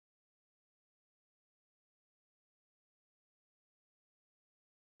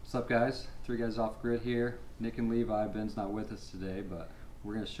What's up, guys? Three guys off grid here. Nick and Levi. Ben's not with us today, but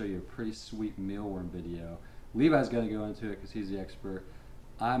we're going to show you a pretty sweet mealworm video. Levi's going to go into it because he's the expert.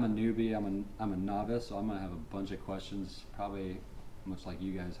 I'm a newbie. I'm a novice, so I'm going to have a bunch of questions, probably much like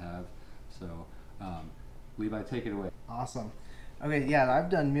you guys have. So, Levi, take it away. Awesome. Okay, yeah, I've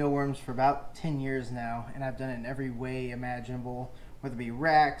done mealworms for about 10 years now, and I've done it in every way imaginable, whether it be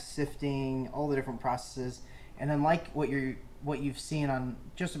racks, sifting, all the different processes. And unlike what you've seen on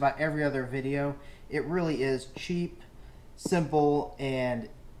just about every other video, it really is cheap, simple, and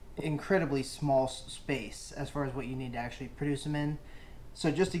incredibly small space as far as what you need to actually produce them in.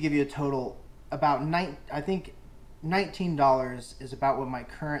 So just to give you a total, about I think $19 is about what my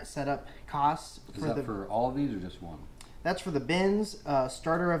current setup costs. Is that for all of these or just one? That's for the bins,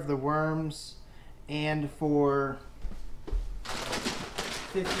 starter of the worms, and for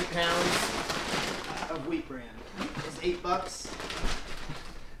 50 pounds of wheat bran. It's $8,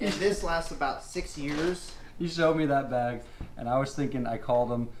 and this lasts about 6 years. You showed me that bag, and I was thinking, I called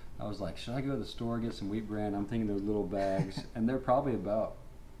them, I was like, should I go to the store and get some wheat bran? I'm thinking those little bags, and they're probably about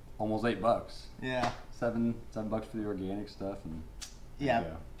almost $8. Yeah. $7 for the organic stuff, and yeah,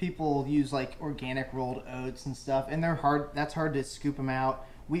 people use like organic rolled oats and stuff, and they're hard. That's hard to scoop them out.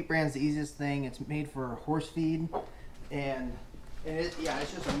 Wheat bran's the easiest thing. It's made for horse feed, and it's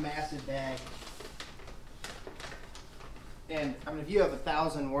just a massive bag. And I mean, if you have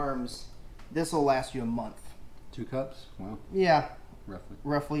 1,000 worms, this will last you a month. 2 cups? Well, yeah,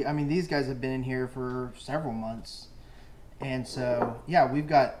 roughly. I mean, these guys have been in here for several months, and so yeah, we've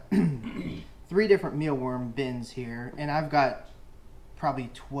got 3 different mealworm bins here, and I've got probably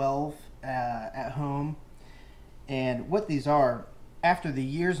 12 at home. And what these are, after the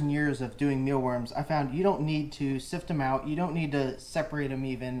years and years of doing mealworms, I found you don't need to sift them out. You don't need to separate them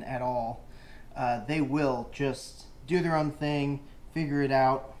even at all. They will just do their own thing, figure it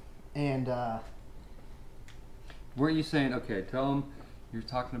out. And weren't you saying, okay, tell them, you're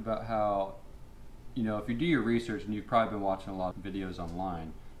talking about how, you know, if you do your research, and you've probably been watching a lot of videos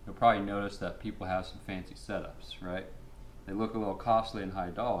online, you'll probably notice that people have some fancy setups, right? They look a little costly and high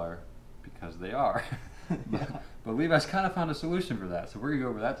dollar because they are. But Levi's kind of found a solution for that, so we're gonna go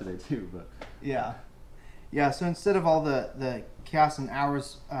over that today too. But yeah. So instead of all the chaos and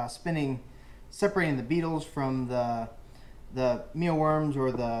hours separating the beetles from the mealworms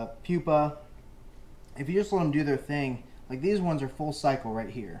or the pupa, if you just let them do their thing, like these ones are full cycle right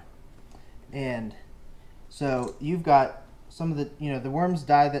here, and so you've got some of the worms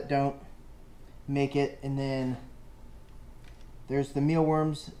die that don't make it, and then there's the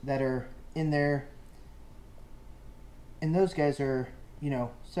mealworms that are in there, and those guys are,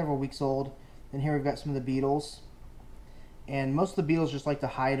 several weeks old. And here we've got some of the beetles, and most of the beetles just like to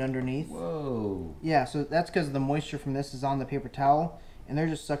hide underneath. Whoa. Yeah, so that's because the moisture from this is on the paper towel, and they're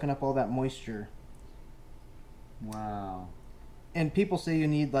just sucking up all that moisture. Wow. And people say you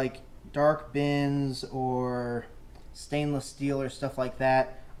need like dark bins or stainless steel or stuff like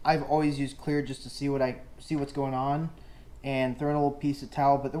that. I've always used clear just to see what's going on, and throw in a little piece of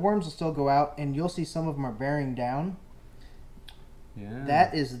towel, but the worms will still go out, and you'll see some of them are bearing down. Yeah.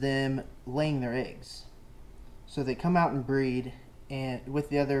 That is them laying their eggs. So they come out and breed, and with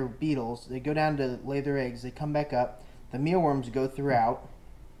the other beetles, they go down to lay their eggs, they come back up, the mealworms go throughout,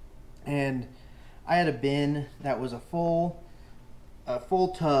 and I had a bin that was a full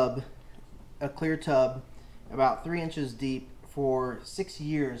tub, a clear tub, about 3 inches deep. For 6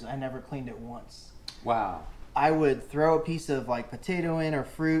 years, I never cleaned it once. Wow. I would throw a piece of like potato in or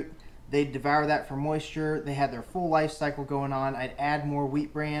fruit. They'd devour that for moisture. They had their full life cycle going on. I'd add more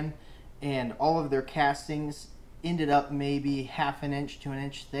wheat bran, and all of their castings ended up maybe ½ an inch to an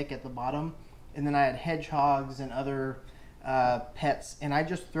inch thick at the bottom. And then I had hedgehogs and other pets, and I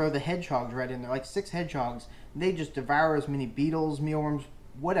just throw the hedgehogs right in there, like 6 hedgehogs. They just devour as many beetles, mealworms,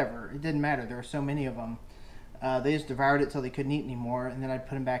 whatever. It didn't matter. There were so many of them. They just devoured it till they couldn't eat anymore, and then I'd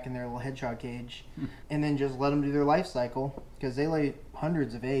put them back in their little hedgehog cage, and then just let them do their life cycle, because they lay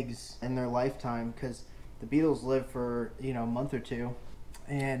hundreds of eggs in their lifetime, because the beetles live for a month or 2.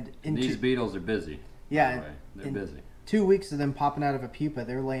 And these beetles are busy. Yeah, they're busy. 2 weeks of them popping out of a pupa,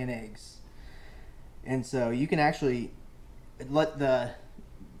 they're laying eggs, and so you can actually let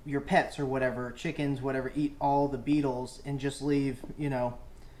your pets or whatever, chickens, whatever, eat all the beetles, and just leave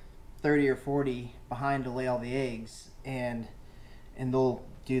 30 or 40 behind to lay all the eggs, and they'll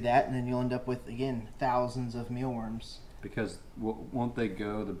do that, and then you'll end up with, again, thousands of mealworms. Because won't they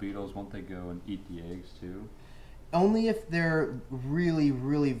go and eat the eggs too? Only if they're really,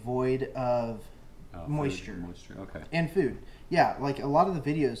 really void of moisture. Moisture, okay. And food. Yeah, like a lot of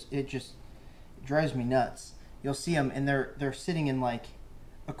the videos, it just drives me nuts. You'll see them, and they're sitting in like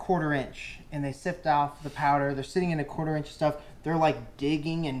a 1/4 inch, and they sift off the powder. They're sitting in a 1/4 inch of stuff. They're like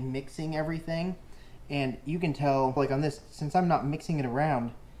digging and mixing everything, and you can tell, like on this, since I'm not mixing it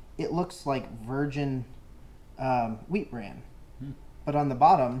around, it looks like virgin wheat bran. But on the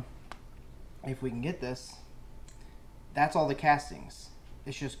bottom, if we can get this, that's all the castings.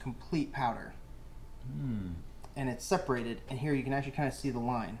 It's just complete powder. And it's separated, and here you can actually kind of see the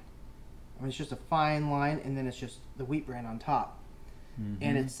line. I mean, it's just a fine line, and then it's just the wheat bran on top.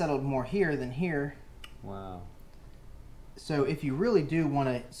 And it's settled more here than here. Wow. So if you really do want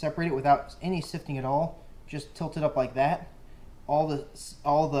to separate it without any sifting at all, just tilt it up like that. All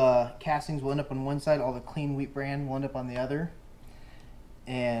the castings will end up on one side, all the clean wheat bran will end up on the other.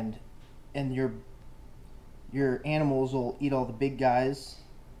 And your animals will eat all the big guys.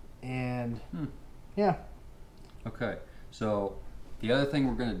 And yeah. Okay, so the other thing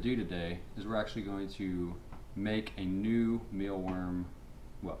we're going to do today is we're actually going to make a new mealworm,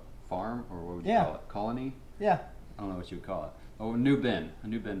 farm, or what would you call it? Colony? Yeah. I don't know what you would call it. Oh, a new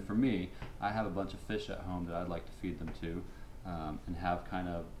bin for me. I have a bunch of fish at home that I'd like to feed them to, and have kind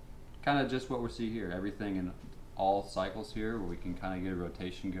of just what we see here, everything in all cycles here, where we can kind of get a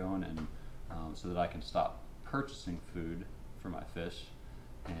rotation going, and so that I can stop purchasing food for my fish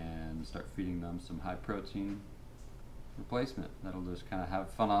and start feeding them some high protein replacement that'll just kind of have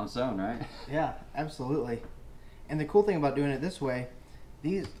fun on its own, right? Yeah, absolutely. And the cool thing about doing it this way,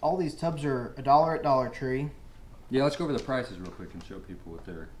 all these tubs are $1 at Dollar Tree. Yeah, let's go over the prices real quick and show people what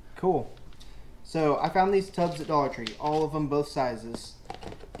they're... Cool. So I found these tubs at Dollar Tree, all of them, both sizes.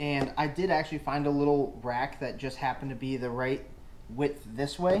 And I did actually find a little rack that just happened to be the right width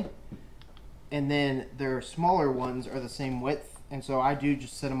this way. And then their smaller ones are the same width. And so I do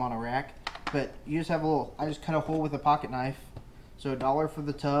just set them on a rack. But you just have I just cut a hole with a pocket knife. So $1 for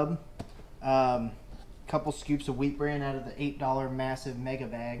the tub. Couple scoops of wheat bran out of the $8 massive mega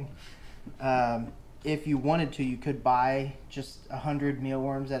bag. If you wanted to, you could buy just 100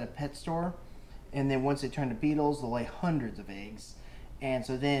 mealworms at a pet store. And then once they turn to beetles, they'll lay hundreds of eggs. And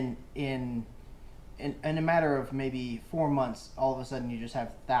so then in a matter of maybe 4 months, all of a sudden you just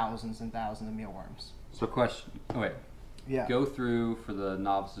have thousands and thousands of mealworms. So question, Yeah. Go through, for the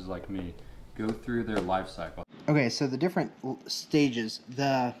novices like me, go through their life cycle. Okay, so the different stages,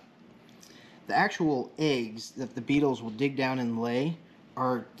 the actual eggs that the beetles will dig down and lay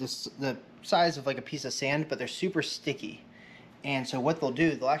are the size of like a piece of sand, but they're super sticky. And so what they'll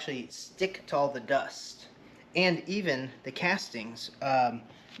do, they'll actually stick to all the dust and even the castings,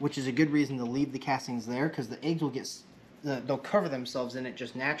 which is a good reason to leave the castings there, because the eggs will they'll cover themselves in it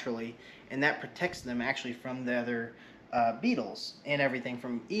just naturally, and that protects them actually from the other beetles and everything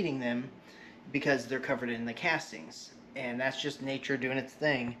from eating them, because they're covered in the castings. And that's just nature doing its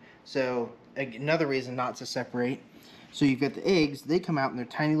thing. So another reason not to separate. So you've got the eggs, they come out and they're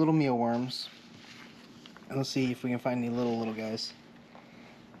tiny little mealworms. And let's see if we can find any little guys.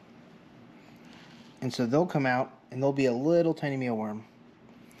 And so they'll come out and they'll be a little tiny mealworm.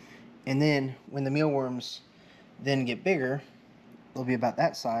 And then when the mealworms then get bigger, they'll be about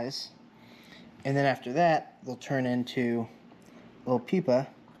that size. And then after that, they'll turn into little pupa.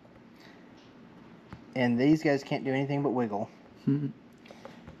 And these guys can't do anything but wiggle. And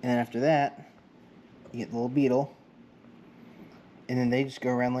then after that, you get the little beetle. And then they just go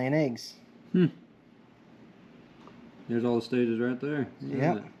around laying eggs. There's all the stages right there.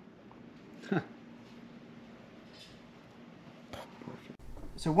 Yep.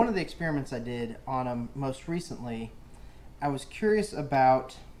 So one of the experiments I did on them most recently, I was curious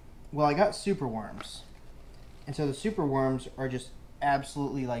about, I got superworms. And so the superworms are just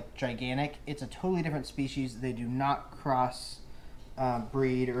absolutely like gigantic. It's a totally different species. They do not cross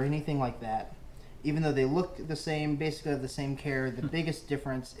breed or anything like that. Even though they look the same, basically have the same care, the biggest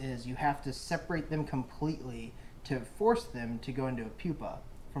difference is you have to separate them completely to force them to go into a pupa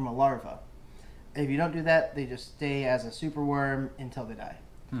from a larva. If you don't do that, they just stay as a superworm until they die.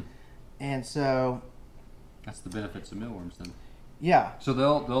 And so that's the benefits of mealworms then. Yeah. So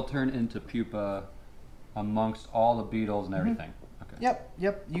they'll turn into pupa amongst all the beetles and everything. Okay.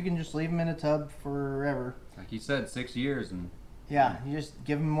 Yep. You can just leave them in a tub forever. Like you said, 6 years and... Yeah, you just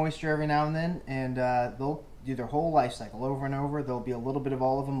give them moisture every now and then, and they'll do their whole life cycle over and over. There'll be a little bit of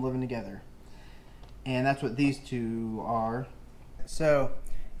all of them living together. And that's what these two are. So,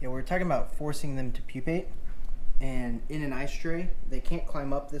 yeah, we're talking about forcing them to pupate. And in an ice tray, they can't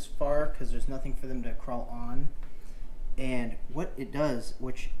climb up this far because there's nothing for them to crawl on. And what it does,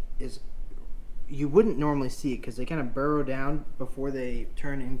 which is, you wouldn't normally see it because they kind of burrow down before they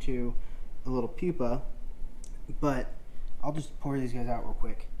turn into a little pupa. But I'll just pour these guys out real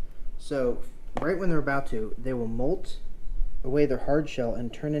quick. So right when they're about to, they will molt away their hard shell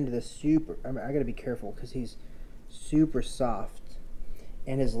and turn into this super. I gotta be careful because he's super soft,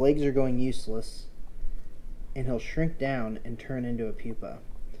 and his legs are going useless, and he'll shrink down and turn into a pupa.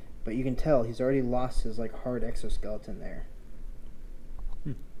 But you can tell he's already lost his like hard exoskeleton there.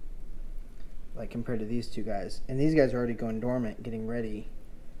 Like compared to these two guys. And these guys are already going dormant, getting ready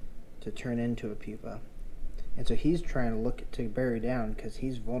to turn into a pupa. And so he's trying to look to bury down because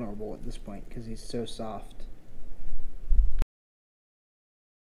he's vulnerable at this point because he's so soft.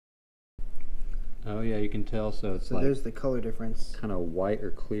 Oh yeah, you can tell. So it's so like there's the color difference. Kind of white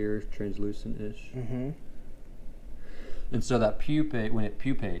or clear, translucent-ish. Mm-hmm. And so that pupate, when it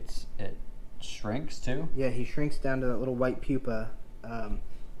pupates, it shrinks too? Yeah, he shrinks down to that little white pupa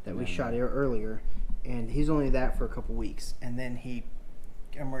that we shot here earlier, and he's only that for a couple weeks, and then he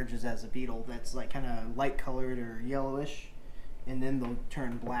emerges as a beetle that's like kind of light colored or yellowish, and then they'll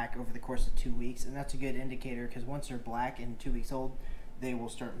turn black over the course of 2 weeks, and that's a good indicator because once they're black and 2 weeks old, they will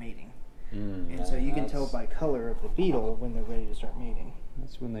start mating. And so you can tell by color of the beetle when they're ready to start mating.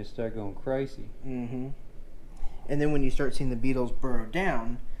 That's when they start going crazy. Mm-hmm. And then when you start seeing the beetles burrow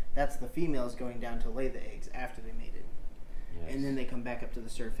down, that's the females going down to lay the eggs after they mated. Yes. And then they come back up to the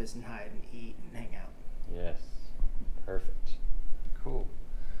surface and hide and eat and hang out. Yes. Perfect. Cool.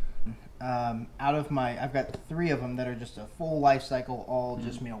 I've got 3 of them that are just a full life cycle, all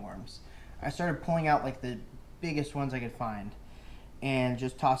just mealworms. I started pulling out like the biggest ones I could find and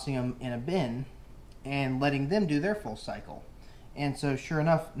just tossing them in a bin and letting them do their full cycle. And so sure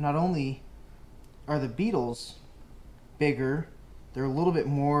enough, not only are the beetles bigger, they're a little bit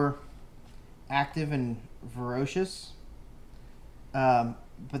more active and ferocious,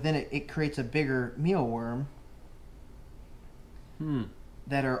 but then it creates a bigger mealworm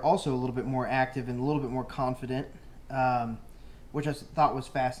that are also a little bit more active and a little bit more confident, which I thought was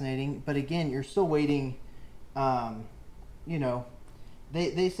fascinating. But again, you're still waiting,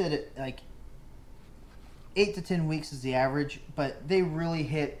 they said it like 8 to 10 weeks is the average, but they really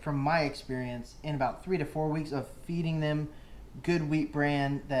hit, from my experience, in about 3 to 4 weeks of feeding them good wheat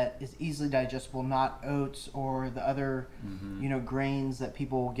bran that is easily digestible, not oats or the other, grains that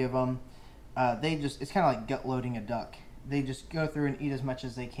people will give them. It's kind of like gut loading a duck. They just go through and eat as much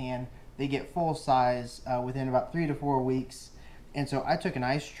as they can. They get full size within about 3 to 4 weeks. And so I took an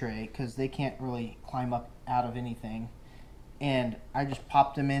ice tray because they can't really climb up out of anything. And I just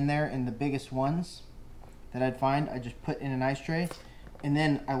popped them in there, and the biggest ones that I'd find, I just put in an ice tray, and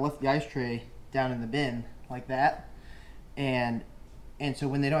then I left the ice tray down in the bin like that. And so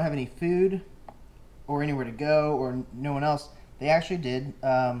when they don't have any food or anywhere to go or no one else, they actually did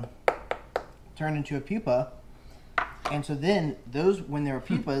turn into a pupa. And so then those, when they were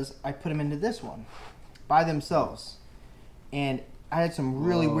pupas, I put them into this one by themselves, and I had some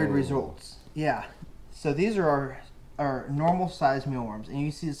really weird results. Yeah. So these are our normal size mealworms, and you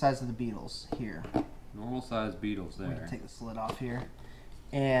can see the size of the beetles here. Normal size beetles there. I'm gonna take this lid off here,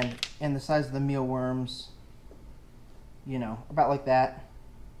 and the size of the mealworms, about like that.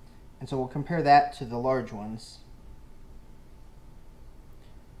 And so we'll compare that to the large ones.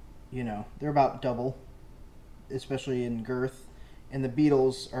 They're about double, especially in girth, and the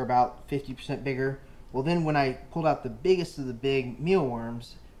beetles are about 50% bigger. Well, then when I pulled out the biggest of the big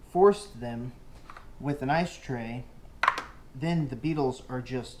mealworms, forced them with an ice tray, then the beetles are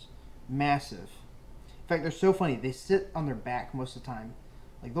just massive. In fact, they're so funny. They sit on their back most of the time.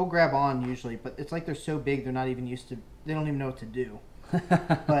 Like, they'll grab on usually, but it's like they're so big they're not even used to, they don't even know what to do.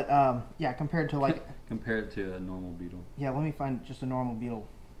 But, yeah, compared to like... Compared to a normal beetle. Yeah, let me find just a normal beetle.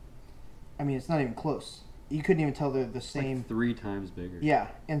 I mean, it's not even close. You couldn't even tell they're the same. Like 3 times bigger. Yeah,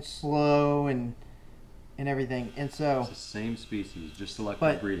 and slow and everything. And so... It's the same species, just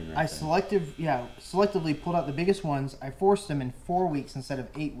selective breeding right I there. selectively pulled out the biggest ones. I forced them in 4 weeks instead of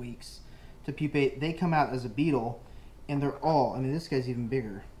 8 weeks to pupate. They come out as a beetle, and they're all, this guy's even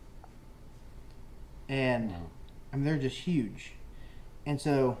bigger. And, they're just huge. And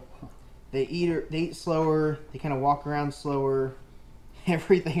so they eat slower, they kind of walk around slower,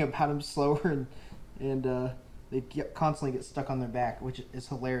 everything about them slower, and they constantly get stuck on their back, which is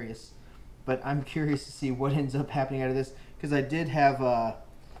hilarious. But I'm curious to see what ends up happening out of this, because I did have,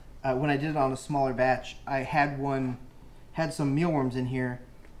 when I did it on a smaller batch, I had some mealworms in here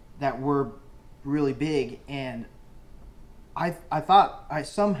that were really big, and I thought I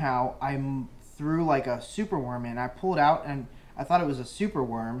threw like a superworm in. I pulled it out, and I thought it was a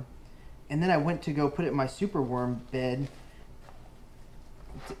superworm, and then I went to go put it in my superworm bed,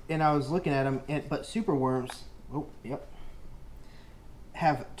 and I was looking at them, but superworms,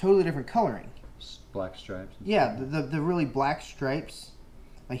 have totally different coloring. Black stripes. Yeah, the really black stripes.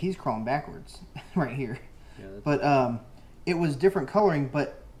 Like, he's crawling backwards right here. Yeah, but it was different coloring,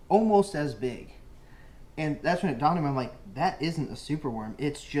 but almost as big. And that's when it dawned on me. I'm like, that isn't a superworm.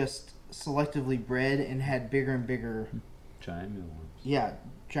 It's just selectively bred and had bigger and bigger. Giant mealworms. Yeah,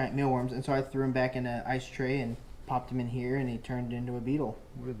 giant mealworms. And so I threw him back in an ice tray and popped him in here, and he turned into a beetle.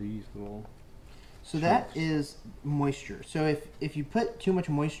 What are these little? So that is moisture. So if you put too much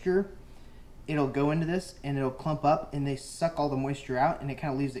moisture, it'll go into this and it'll clump up, and they suck all the moisture out, and it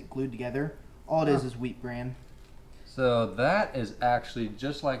kind of leaves it glued together. All it is wheat bran. So that is actually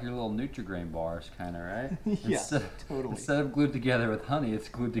just like your little Nutri-Grain bars, kind of, right? Yeah, totally. Instead of glued together with honey, it's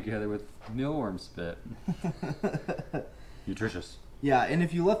glued together with mealworm spit. Nutritious. Yeah, and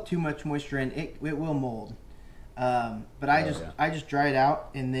if you left too much moisture in, it will mold. But I just dry it out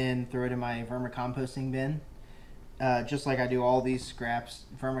and then throw it in my vermicomposting bin, just like I do all these scraps,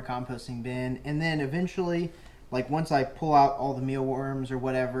 vermicomposting bin. And then eventually, like once I pull out all the mealworms or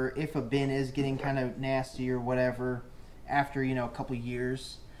whatever, if a bin is getting kind of nasty or whatever, after a couple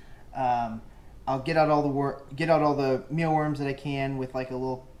years, I'll get out all the mealworms that I can with like a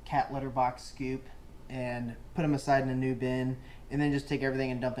little cat litter box scoop and put them aside in a new bin, and then just take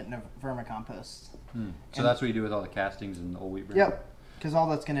everything and dump it in a vermicompost. So that's what you do with all the castings and old wheat bran? Yep, because all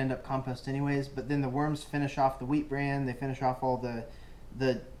that's going to end up compost anyways. But then the worms finish off the wheat bran. They finish off all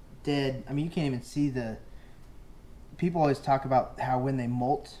the dead. I mean, you can't even see the. People always talk about how when they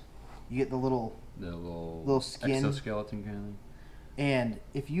molt, you get the little skin, exoskeleton kind of. And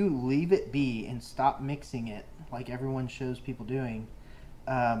if you leave it be and stop mixing it, like everyone shows people doing,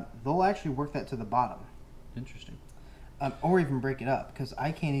 they'll actually work that to the bottom. Interesting. Or even break it up, because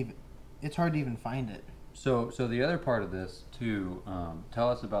I can't even. It's hard to even find it. So the other part of this too, tell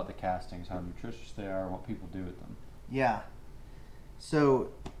us about the castings, how nutritious they are, what people do with them. Yeah.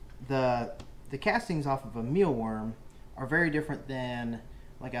 So the castings off of a mealworm are very different than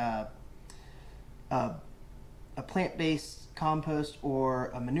like a plant-based compost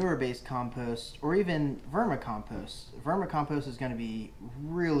or a manure-based compost or even vermicompost. Vermicompost is going to be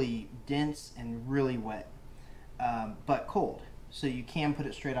really dense and really wet, but cold. So you can put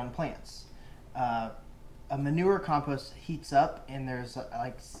it straight on plants. A manure compost heats up, and there's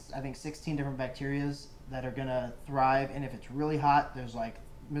I think 16 different bacterias that are gonna thrive. And if it's really hot, there's like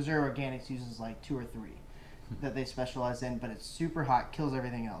Missouri Organics uses like 2 or 3 that they specialize in, but it's super hot, kills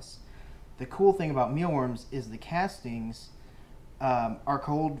everything else. The cool thing about mealworms is the castings are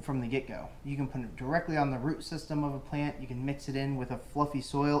cold from the get-go. You can put it directly on the root system of a plant. You can mix it in with a fluffy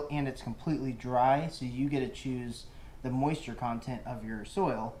soil, and it's completely dry, so you get to choose the moisture content of your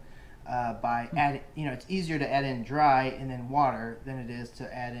soil by adding, it's easier to add in dry and then water than it is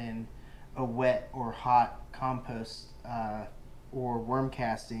to add in a wet or hot compost or worm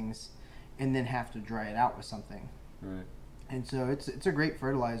castings and then have to dry it out with something. Right. And so it's a great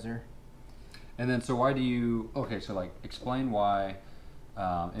fertilizer. And then so why do you, so like explain why,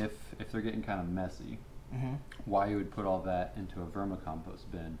 if they're getting kind of messy, why you would put all that into a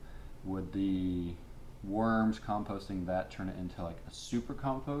vermicompost bin. Would the worms composting that turn it into like a super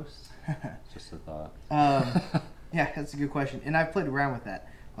compost? Just a thought. Yeah, that's a good question, and I've played around with that.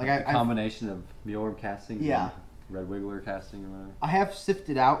 Like a combination of mealworm castings, yeah, and red wiggler casting or whatever. I have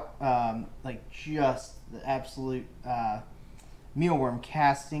sifted out like just the absolute mealworm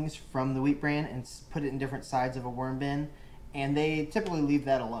castings from the wheat bran and put it in different sides of a worm bin, and they typically leave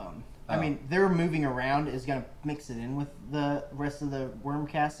that alone. I mean, their moving around is going to mix it in with the rest of the worm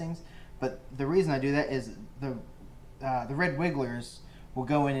castings. But the reason I do that is the red wigglers will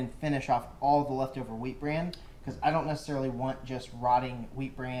go in and finish off all the leftover wheat bran, because I don't necessarily want just rotting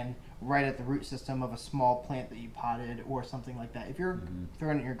wheat bran right at the root system of a small plant that you potted or something like that. If you're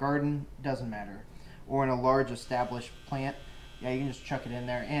throwing it in your garden, doesn't matter. Or in a large established plant, yeah, you can just chuck it in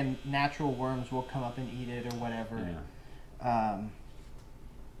there, and natural worms will come up and eat it or whatever. Yeah.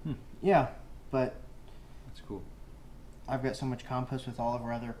 Yeah, but that's cool. I've got so much compost with all of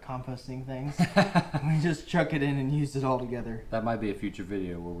our other composting things. We just chuck it in and use it all together. That might be a future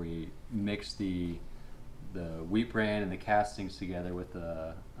video where we mix the wheat bran and the castings together with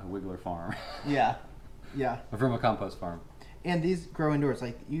a wiggler farm. Yeah. A vermicompost farm. And these grow indoors.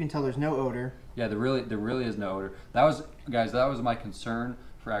 Like, you can tell there's no odor. Yeah, there really is no odor. That was my concern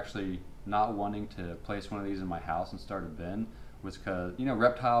for actually not wanting to place one of these in my house and start a bin, was because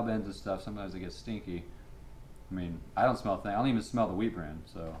reptile bins and stuff, sometimes they get stinky. I mean, I don't smell a thing. I don't even smell the wheat bran.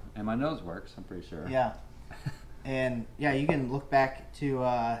 So, and my nose works, I'm pretty sure. Yeah. And yeah, you can look back to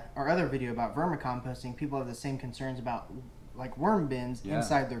our other video about vermicomposting. People have the same concerns about like worm bins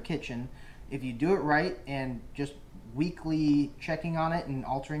inside their kitchen. If you do it right and just weekly checking on it and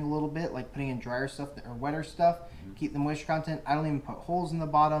altering a little bit, like putting in drier stuff or wetter stuff, keep the moisture content. I don't even put holes in the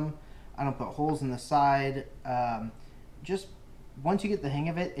bottom. I don't put holes in the side. just once you get the hang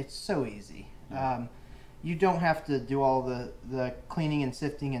of it, it's so easy. Yeah. You don't have to do all the cleaning and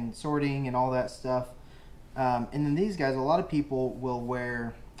sifting and sorting and all that stuff. And then these guys, a lot of people will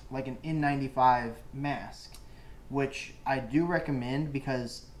wear like an N95 mask, which I do recommend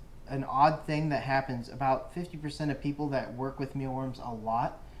because an odd thing that happens, about 50% of people that work with mealworms a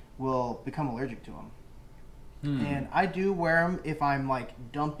lot will become allergic to them. And I do wear them if I'm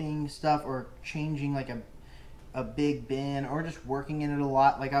like dumping stuff or changing like a big bin or just working in it a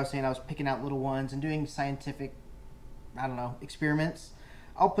lot. Like I was saying, I was picking out little ones and doing scientific, I don't know, experiments.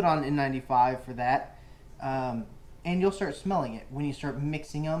 I'll put on N95 for that. And you'll start smelling it when you start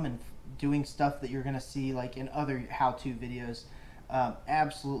mixing them and doing stuff that you're going to see like in other how-to videos.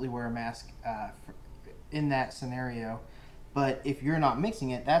 Absolutely wear a mask in that scenario. But if you're not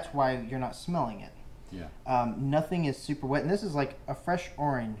mixing it, that's why you're not smelling it. Yeah. Nothing is super wet. And this is like a fresh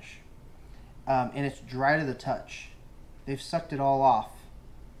orange. And it's dry to the touch. They've sucked it all off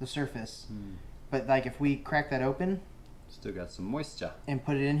the surface. But like if we crack that open, Still got some moisture. and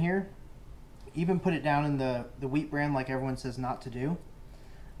put it in here, even put it down in the wheat bran like everyone says not to do,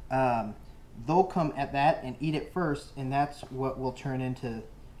 they'll come at that and eat it first, and that's what will turn into,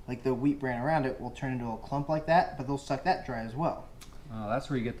 like the wheat bran around it will turn into a clump like that, but they'll suck that dry as well. Oh, that's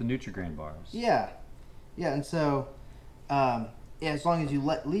where you get the Nutri-Grain bars. Yeah, and so as long as you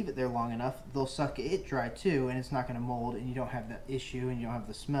leave it there long enough, they'll suck it dry too, and it's not going to mold, and you don't have that issue, and you don't have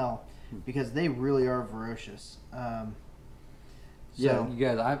the smell, because they really are ferocious. Yeah, you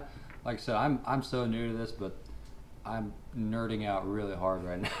guys, like I said, I'm so new to this, but I'm nerding out really hard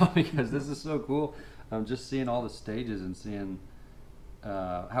right now because this is so cool. I'm just seeing all the stages and seeing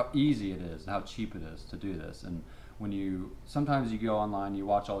how easy it is and how cheap it is to do this. And when sometimes you go online, you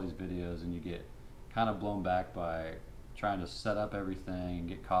watch all these videos and you get kind of blown back by trying to set up everything and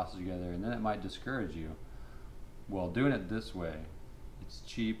get costs together, and then it might discourage you. Well, doing it this way, it's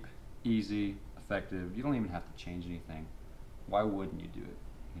cheap, easy, effective. You don't even have to change anything. Why wouldn't you do it?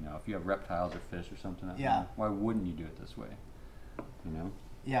 You know, if you have reptiles or fish or something at home, why wouldn't you do it this way? You know?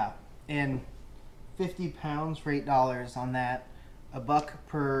 Yeah, and 50 pounds for $8 on that, $1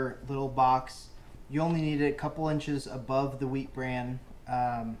 per little box. You only need it a couple inches above the wheat bran,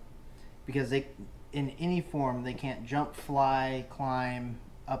 because they, in any form, they can't jump, fly, climb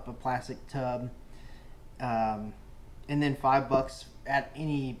up a plastic tub. And then $5 at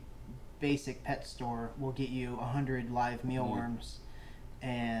any basic pet store will get you 100 live mealworms,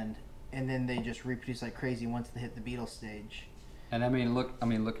 and then they just reproduce like crazy once they hit the beetle stage. And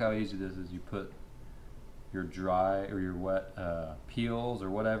look how easy this is. You put your dry or your wet peels or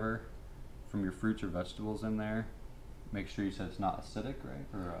whatever from your fruits or vegetables in there. Make sure you said it's not acidic, right?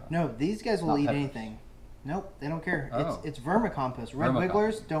 Or no, these guys will eat peppers. anything. Nope, they don't care. Oh. It's vermicompost. Red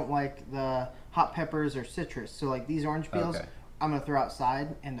wigglers don't like the hot peppers or citrus. So like these orange peels, I'm gonna throw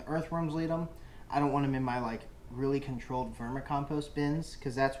outside, and the earthworms will eat them. I don't want them in my like really controlled vermicompost bins,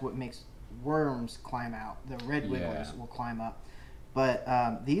 because that's what makes worms climb out. The red wigglers will climb up.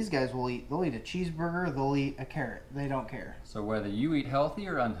 But these guys will eat. They'll eat a cheeseburger. They'll eat a carrot. They don't care. So whether you eat healthy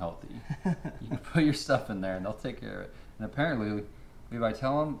or unhealthy, you can put your stuff in there, and they'll take care of it. And apparently, Levi,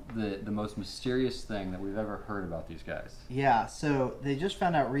 tell them the most mysterious thing that we've ever heard about these guys. Yeah. So they just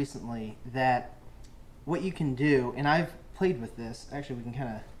found out recently that what you can do, and I've played with this. Actually, we can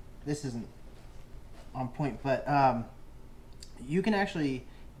kind of. This isn't on point, but you can actually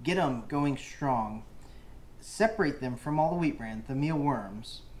get them going strong, separate them from all the wheat bran, the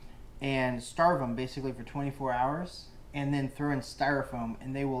mealworms, and starve them basically for 24 hours, and then throw in styrofoam,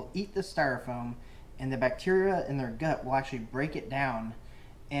 and they will eat the styrofoam, and the bacteria in their gut will actually break it down,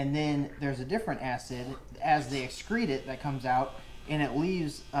 and then there's a different acid as they excrete it that comes out, and it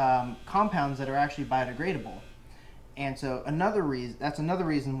leaves compounds that are actually biodegradable. And so that's another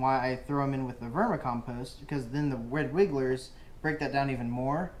reason why I throw them in with the vermicompost, because then the red wigglers break that down even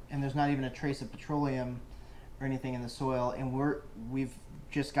more, and there's not even a trace of petroleum or anything in the soil. And we've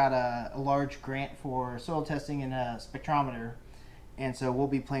just got a large grant for soil testing and a spectrometer, and so we'll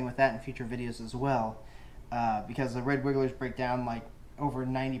be playing with that in future videos as well, because the red wigglers break down like over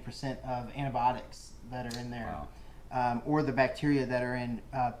 90% of antibiotics that are in there. Wow. Or the bacteria that are in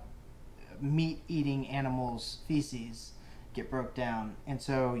meat-eating animals' feces get broke down. And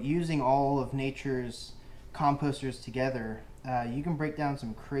so using all of nature's composters together, you can break down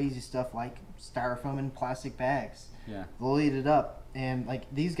some crazy stuff like styrofoam in plastic bags. Yeah. They'll eat it up. And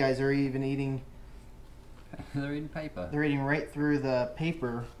like these guys are even eating... They're eating paper. They're eating right through the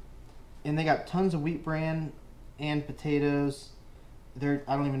paper. And they got tons of wheat bran and potatoes. I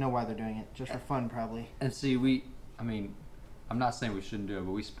don't even know why they're doing it. Just for fun, probably. And see, I'm not saying we shouldn't do it,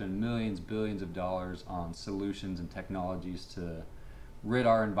 but we spend millions, billions of dollars on solutions and technologies to rid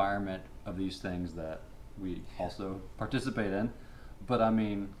our environment of these things that we also participate in. But I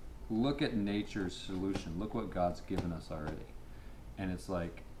mean, look at nature's solution. Look what God's given us already. And it's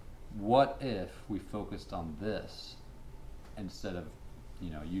like, what if we focused on this instead of,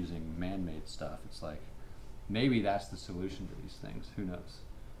 using man-made stuff? It's like, maybe that's the solution to these things. Who knows?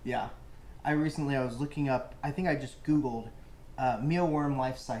 Yeah. I was looking up, I think I just Googled mealworm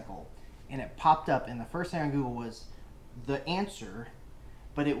life cycle, and it popped up, and the first thing on Google was the answer,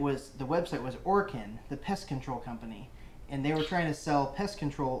 but the website was Orkin, the pest control company, and they were trying to sell pest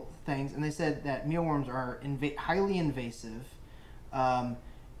control things, and they said that mealworms are highly invasive, and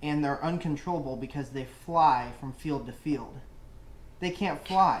they're uncontrollable because they fly from field to field. They can't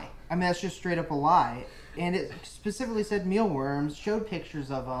fly. I mean, that's just straight up a lie. And it specifically said mealworms, showed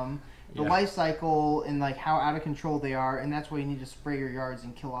pictures of them, the life cycle, and like how out of control they are, and that's why you need to spray your yards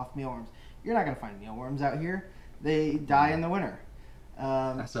and kill off mealworms. You're not going to find mealworms out here. They die in the winter.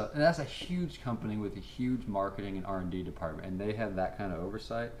 That's a huge company with a huge marketing and R&D department, and they have that kind of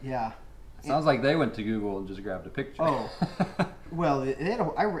oversight. Yeah. Sounds like they went to Google and just grabbed a picture. Oh, well,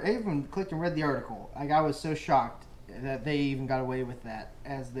 I even clicked and read the article. Like, I was so shocked that they even got away with that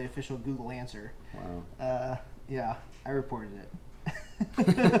as the official Google answer. Wow. Yeah, I reported it.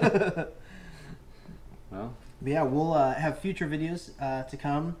 Well, but yeah, we'll have future videos to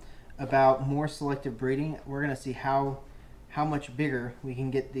come about more selective breeding. We're gonna see how much bigger we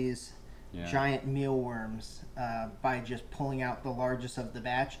can get these giant mealworms by just pulling out the largest of the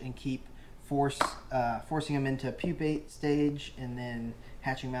batch and forcing them into pupate stage and then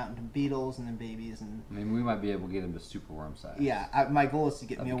hatching them out into beetles and then babies. And I mean, we might be able to get them to superworm size. Yeah, my goal is to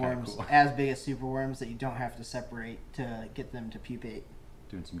get That'd mealworms cool. as big as superworms that you don't have to separate to get them to pupate.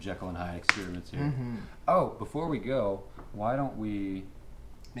 Doing some Jekyll and Hyde experiments here. Mm-hmm. Oh, before we go, why don't we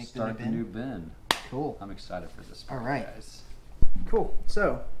start the new bin? Cool. I'm excited for this All part, right. guys. Cool.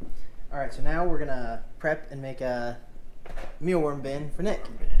 So, all right. So now we're gonna prep and make a mealworm bin for Nick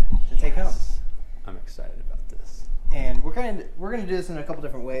to take home. I'm excited about this. And we're gonna do this in a couple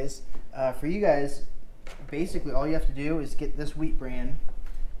different ways. For you guys, basically all you have to do is get this wheat bran,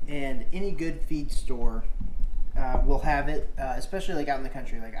 and any good feed store will have it, especially like out in the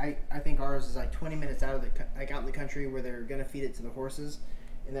country. Like I think ours is like 20 minutes out in the country where they're gonna feed it to the horses,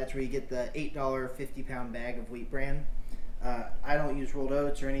 and that's where you get the $8 50-pound bag of wheat bran. I don't use rolled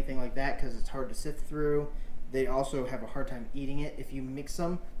oats or anything like that because it's hard to sift through. They also have a hard time eating it. If you mix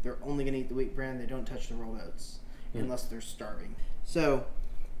them, they're only going to eat the wheat bran. They don't touch the rolled oats unless they're starving. So,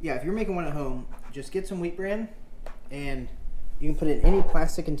 yeah, if you're making one at home, just get some wheat bran, and you can put it in any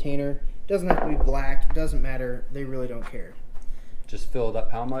plastic container. It doesn't have to be black. It doesn't matter. They really don't care. Just fill it up.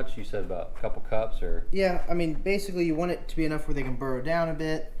 How much? You said about a couple cups, or? Yeah, I mean, basically you want it to be enough where they can burrow down a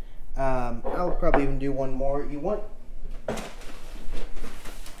bit. I'll probably even do one more. You want...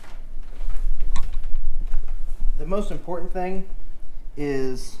 The most important thing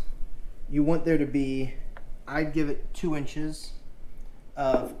is you want there to be, I'd give it 2 inches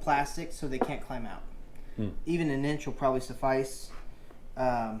of plastic so they can't climb out. Even an inch will probably suffice.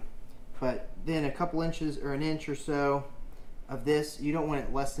 But then a couple inches or an inch or so of this, you don't want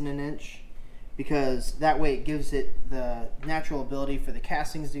it less than an inch, because that way it gives it the natural ability for the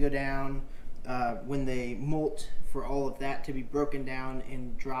castings to go down, when they molt, for all of that to be broken down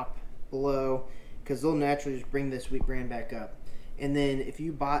and drop below, because they'll naturally just bring this wheat bran back up. And then if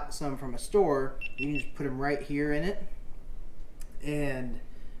you bought some from a store, you can just put them right here in it. And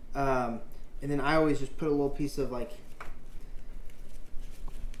then I always just put a little piece of like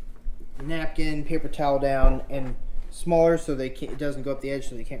napkin, paper towel down, and smaller so it doesn't go up the edge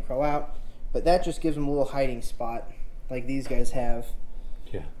so they can't crawl out. But that just gives them a little hiding spot like these guys have.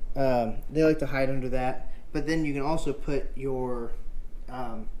 Yeah. They like to hide under that. But then you can also put your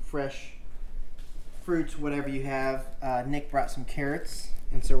fresh fruits, whatever you have. Nick brought some carrots,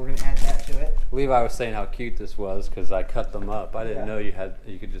 and so we're going to add that to it. Levi was saying how cute this was because I cut them up. I didn't know you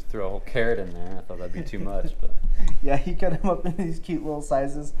could just throw a whole carrot in there. I thought that'd be too much, but yeah, he cut them up in these cute little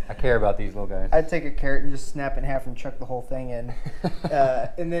sizes. I care about these little guys. I'd take a carrot and just snap it in half and chuck the whole thing in.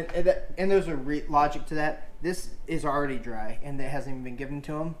 And there's a logic to that. This is already dry, and it hasn't even been given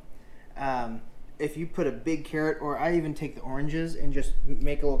to them. If you put a big carrot, or I even take the oranges and just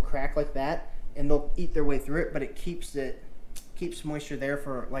make a little crack like that, and they'll eat their way through it, but it keeps moisture there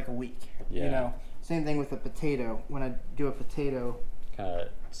for like a week. Yeah. You know, same thing with a potato. When I do a potato, kind of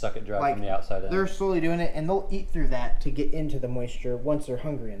suck it dry from the outside in. They're slowly doing it, and they'll eat through that to get into the moisture once they're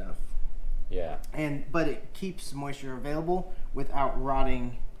hungry enough. Yeah. But it keeps moisture available without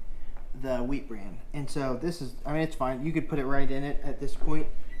rotting the wheat bran. And so this is, I mean, it's fine. You could put it right in it at this point.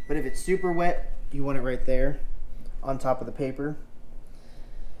 But if it's super wet, you want it right there on top of the paper.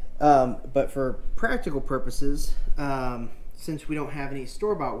 But for practical purposes, since we don't have any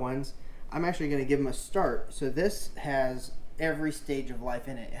store-bought ones, I'm actually going to give them a start. So this has every stage of life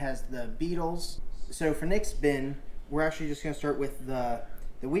in it. It has the beetles. So for Nick's bin, we're actually just going to start with the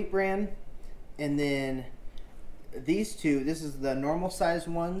wheat bran, and then these two, this is the normal size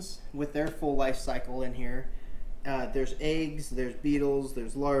ones with their full life cycle in here. There's eggs, there's beetles,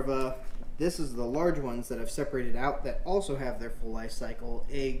 there's larvae. This is the large ones that I've separated out that also have their full life cycle,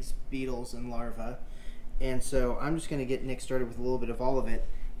 eggs, beetles, and larvae. And so I'm just going to get Nick started with a little bit of all of it.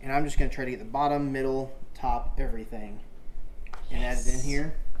 And I'm just going to try to get the bottom, middle, top, everything. And add it in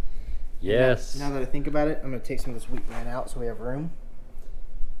here. Yes. Now that I think about it, I'm going to take some of this wheat bran out so we have room.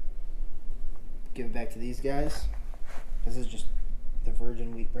 Give it back to these guys. This is just the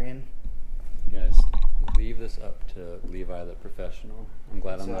virgin wheat bran. Guys, leave this up to Levi the professional. I'm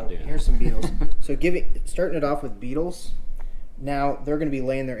glad I'm not doing it. Here's some beetles. So starting it off with beetles. Now they're going to be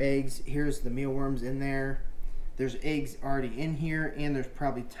laying their eggs. Here's the mealworms in there. There's eggs already in here, and there's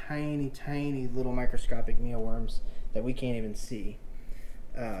probably tiny, tiny little microscopic mealworms that we can't even see.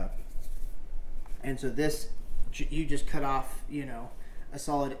 And so this, you just cut off, you know, a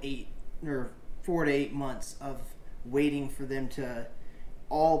solid 4 to 8 months of waiting for them to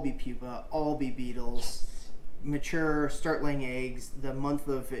all be pupa, all be beetles, mature, start laying eggs, the month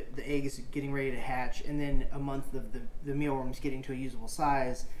of the eggs getting ready to hatch, and then a month of the mealworms getting to a usable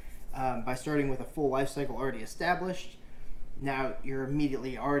size. By starting with a full life cycle already established, now you're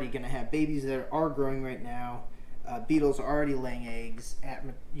immediately already going to have babies that are growing right now. Beetles are already laying eggs,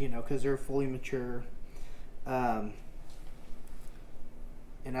 because they're fully mature. And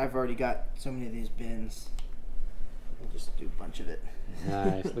I've already got so many of these bins. We'll just do a bunch of it.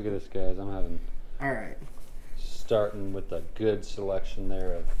 Nice. Look at this, guys. I'm having. All right. Starting with a good selection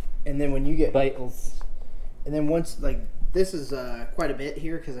there of. And then when you get beetles. And then once, this is quite a bit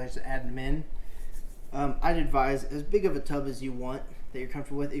here because I just add them in. I'd advise as big of a tub as you want that you're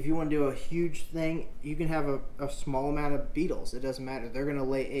comfortable with. If you want to do a huge thing, you can have a small amount of beetles. It doesn't matter. They're going to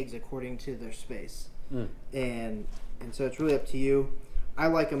lay eggs according to their space. And so it's really up to you. I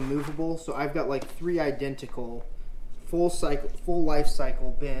like them movable, so I've got 3 identical full life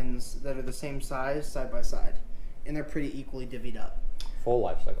cycle bins that are the same size side by side, and they're pretty equally divvied up. Full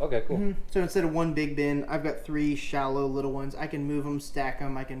life cycle. Okay, cool. So instead of one big bin, I've got 3 shallow little ones. I can move them, stack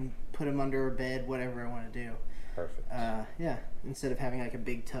them. I can put them under a bed, whatever I want to do. Perfect. Yeah, instead of having a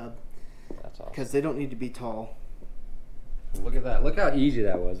big tub. That's awesome. Because they don't need to be tall. Look at that. Look how easy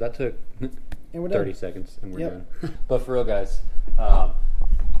that was. That took 30 seconds and we're done. But for real, guys,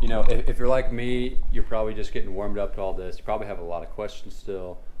 if you're like me, you're probably just getting warmed up to all this. You probably have a lot of questions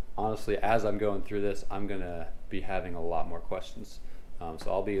still. Honestly, as I'm going through this, I'm going to be having a lot more questions.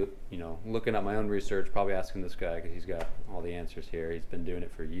 So I'll be, looking at my own research, probably asking this guy because he's got all the answers here. He's been doing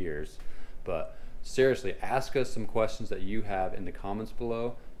it for years. But seriously, ask us some questions that you have in the comments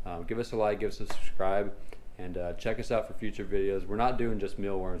below. Give us a like, give us a subscribe, and check us out for future videos. We're not doing just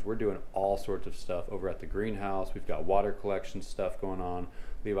mealworms. We're doing all sorts of stuff over at the greenhouse. We've got water collection stuff going on.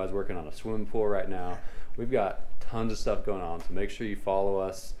 Levi's working on a swimming pool right now. We've got tons of stuff going on, so make sure you follow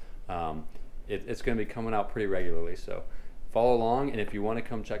us. It's going to be coming out pretty regularly, so follow along, and if you want to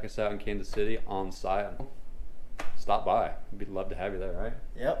come check us out in Kansas City on site, stop by. We'd love to have you there, right?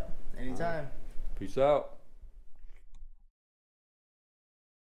 Yep, anytime. Peace out.